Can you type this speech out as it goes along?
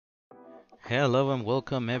Hello and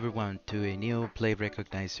welcome everyone to a new Play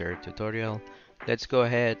Recognizer tutorial. Let's go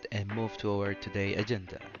ahead and move to our today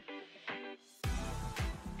agenda.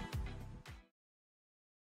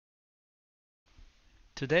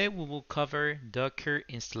 Today we will cover Docker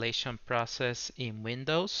installation process in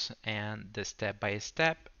Windows and the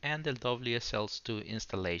step-by-step and the WSL2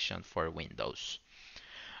 installation for Windows.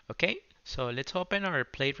 Okay, so let's open our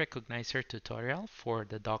Play Recognizer tutorial for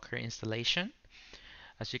the Docker installation.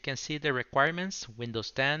 As you can see, the requirements: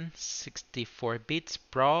 Windows 10, 64 bits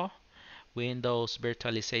Pro, Windows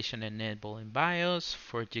virtualization enabled in BIOS,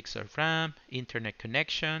 4 gigs of RAM, internet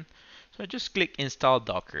connection. So just click install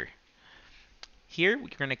Docker. Here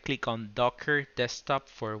we're going to click on Docker Desktop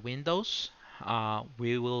for Windows.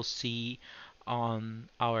 We will see on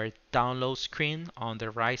our download screen on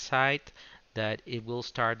the right side that it will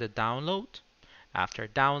start the download. After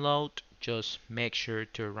download, just make sure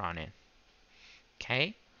to run it.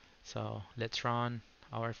 Okay, so let's run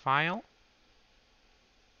our file.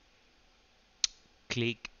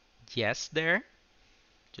 Click yes there,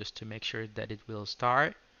 just to make sure that it will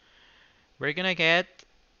start. We're gonna get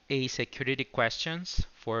a security questions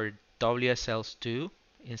for WSL2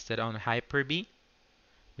 instead on Hyper-V.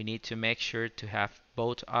 We need to make sure to have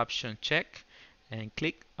both options checked and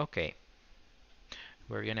click OK.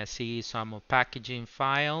 We're gonna see some packaging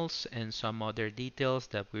files and some other details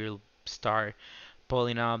that we'll start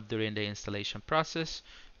pulling up during the installation process.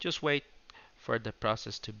 Just wait for the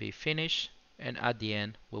process to be finished, and at the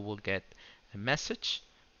end we will get a message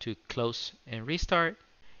to close and restart.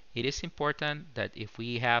 It is important that if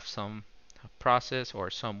we have some process or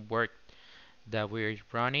some work that we're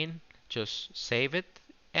running, just save it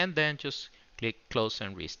and then just click close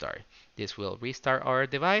and restart. This will restart our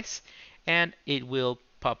device and it will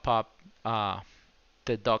pop up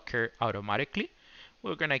the Docker automatically.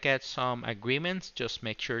 We're gonna get some agreements. Just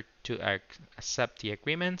make sure to accept the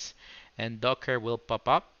agreements and Docker will pop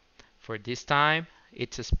up. For this time,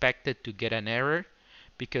 it's expected to get an error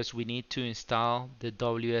because we need to install the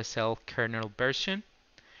WSL kernel version.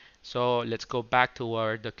 So let's go back to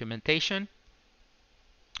our documentation.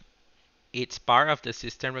 It's part of the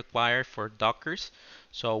system required for Dockers.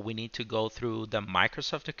 So we need to go through the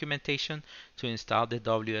Microsoft documentation to install the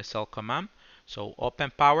WSL command. So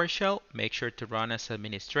open PowerShell, make sure to run as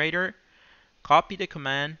administrator, copy the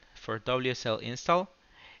command for WSL install.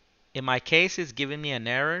 In my case, it's giving me an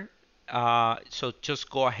error. So just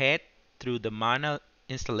go ahead through the manual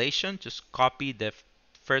installation, just copy the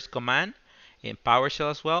first command in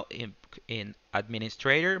PowerShell as well in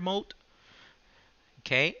administrator mode.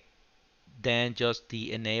 Okay, then just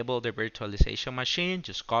enable the virtualization machine,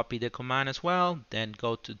 just copy the command as well, then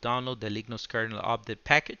go to download the Linux kernel update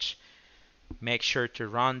package. Make sure to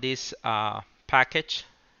run this package,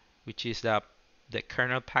 which is the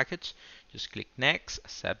kernel package. Just click next,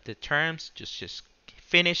 accept the terms, just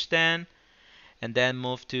finish then, and then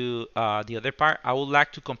move to the other part. I would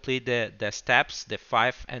like to complete the steps, the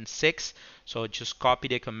 5 and 6, so just copy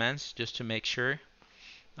the commands just to make sure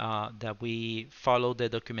that we follow the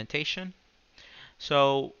documentation.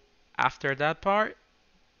 So after that part,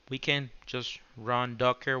 we can just run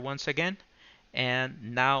Docker once again,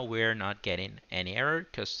 and now we're not getting any error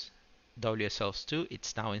because WSL2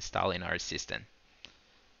 it's now installed in our system.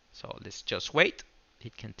 So let's just wait.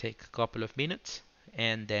 It can take a couple of minutes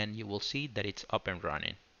and then you will see that it's up and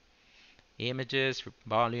running. Images,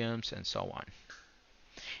 volumes, and so on.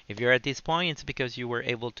 If you're at this point, it's because you were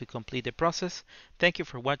able to complete the process. Thank you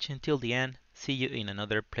for watching till the end. See you in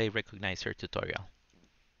another Play Recognizer tutorial.